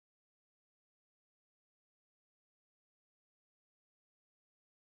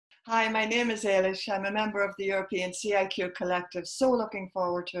Hi, my name is Ailish. I'm a member of the European CIQ Collective. So looking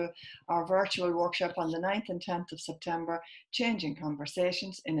forward to our virtual workshop on the 9th and 10th of September, Changing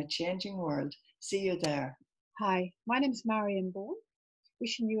Conversations in a Changing World. See you there. Hi, my name is Marion Bourne,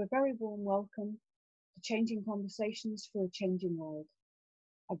 wishing you a very warm welcome to Changing Conversations for a Changing World.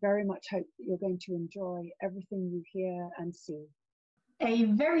 I very much hope that you're going to enjoy everything you hear and see. A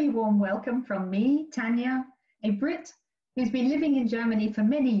very warm welcome from me, Tanja, a Brit who's been living in Germany for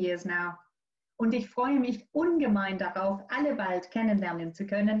many years now. Und ich freue mich ungemein darauf, alle bald kennenlernen zu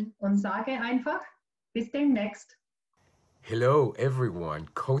können und sage einfach, bis demnächst. Hello everyone,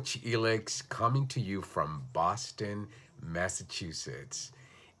 Coach Elix coming to you from Boston, Massachusetts.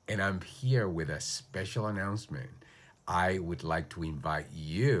 And I'm here with a special announcement. I would like to invite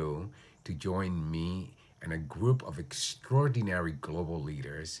you to join me and a group of extraordinary global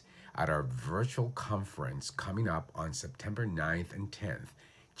leaders at our virtual conference coming up on September 9th and 10th,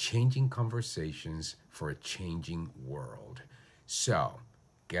 Changing Conversations for a Changing World. So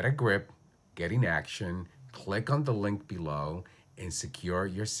get a grip, get in action, click on the link below and secure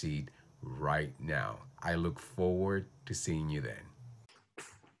your seat right now. I look forward to seeing you then.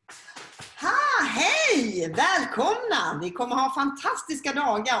 Hej! Välkomna! Vi kommer ha fantastiska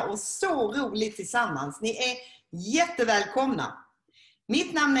dagar och så roligt tillsammans. Ni är jättevälkomna.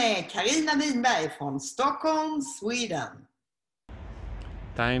 Mitt namn är Carina Winberg från Stockholm, Sweden.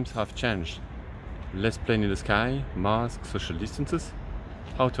 Times have changed. Less plane in the sky, masks, social distances.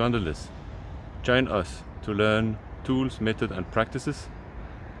 How to handle this? Join us to learn tools, methods and practices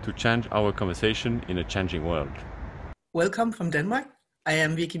to change our conversation in a changing world. Welcome from Denmark. I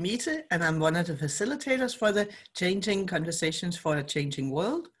am Vicky Miete and I'm one of the facilitators for the Changing Conversations for a Changing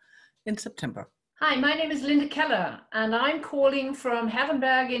World in September. Hi, my name is Linda Keller and I'm calling from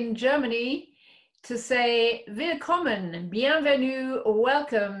Herrenberg in Germany to say willkommen, bienvenue,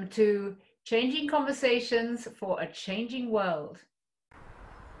 welcome to Changing Conversations for a Changing World.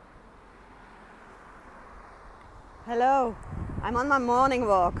 Hello, I'm on my morning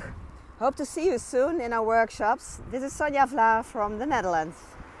walk. Hope to see you soon in our workshops. This is Sonja Vlaar from the Netherlands.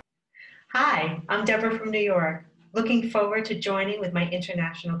 Hi, I'm Deborah from New York. Looking forward to joining with my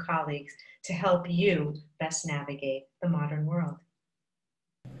international colleagues to help you best navigate the modern world.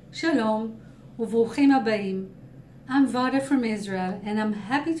 Shalom, וברוכים הבאים. I'm Vada from Israel and I'm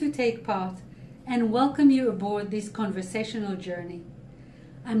happy to take part and welcome you aboard this conversational journey.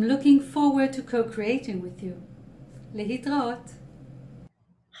 I'm looking forward to co-creating with you. להתראות.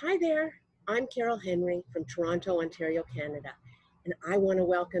 Hi there, I'm Carol Henry from Toronto, Ontario, Canada, and I want to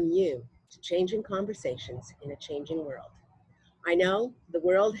welcome you to Changing Conversations in a Changing World. I know the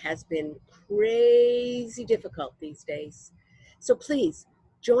world has been crazy difficult these days, so please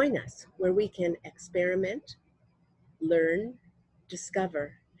join us where we can experiment, learn,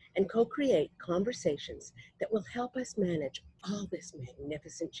 discover, and co-create conversations that will help us manage all this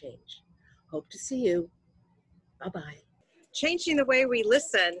magnificent change. Hope to see you. Bye-bye. Changing the way we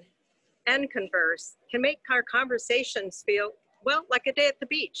listen and converse can make our conversations feel, well, like a day at the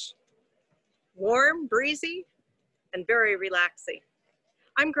beach. Warm, breezy, and very relaxing.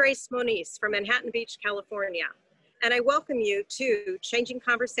 I'm Grace Moniz from Manhattan Beach, California, and I welcome you to Changing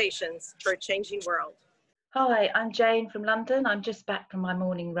Conversations for a Changing World. Hi, I'm Jane from London. I'm just back from my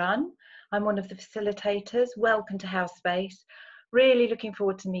morning run. I'm one of the facilitators. Welcome to House Space. Really looking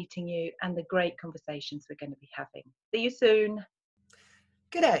forward to meeting you and the great conversations we're going to be having. See you soon.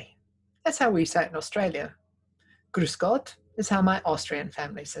 G'day. That's how we say it in Australia. Grüß Gott is how my Austrian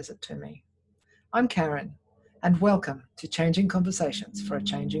family says it to me. I'm Karen, and welcome to Changing Conversations for a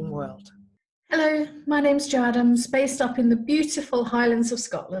Changing World. Hello, my name's Jo Adams, based up in the beautiful Highlands of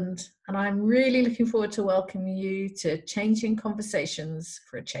Scotland, and I'm really looking forward to welcoming you to Changing Conversations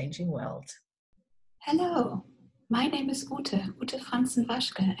for a Changing World. Hello, my name is Ute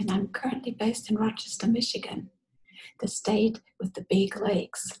Franzen-Waschke, and I'm currently based in Rochester, Michigan, the state with the big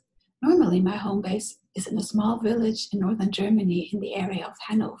lakes. Normally, my home base is in a small village in northern Germany in the area of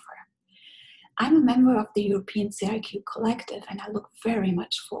Hanover. I'm a member of the European CIQ Collective, and I look very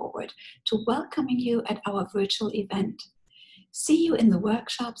much forward to welcoming you at our virtual event. See you in the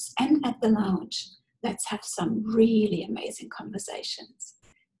workshops and at the lounge. Let's have some really amazing conversations.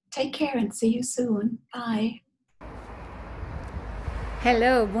 Take care and see you soon. Bye.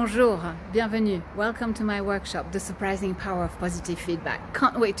 Hello, bonjour, bienvenue. Welcome to my workshop, The Surprising Power of Positive Feedback.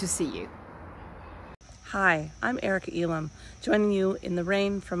 Can't wait to see you. Hi, I'm Erica Elam, joining you in the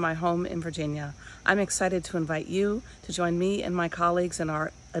rain from my home in Virginia. I'm excited to invite you to join me and my colleagues in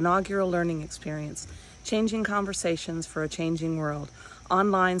our inaugural learning experience, Changing Conversations for a Changing World,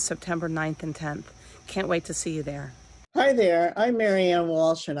 online September 9th and 10th. Can't wait to see you there. Hi there, I'm Marianne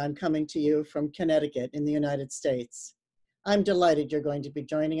Walsh and I'm coming to you from Connecticut in the United States. I'm delighted you're going to be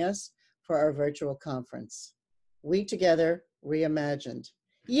joining us for our virtual conference. We Together Reimagined.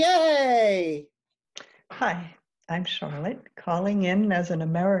 Yay! Hi, I'm Charlotte, calling in as an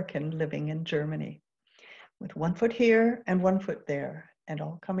American living in Germany, with one foot here and one foot there, and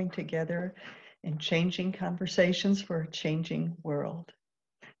all coming together in changing conversations for a changing world.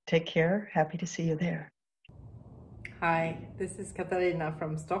 Take care, happy to see you there. Hi, this is Katarina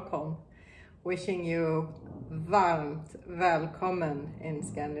from Stockholm, wishing you varmt välkommen in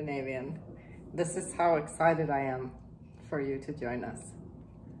Scandinavian. This is how excited I am for you to join us.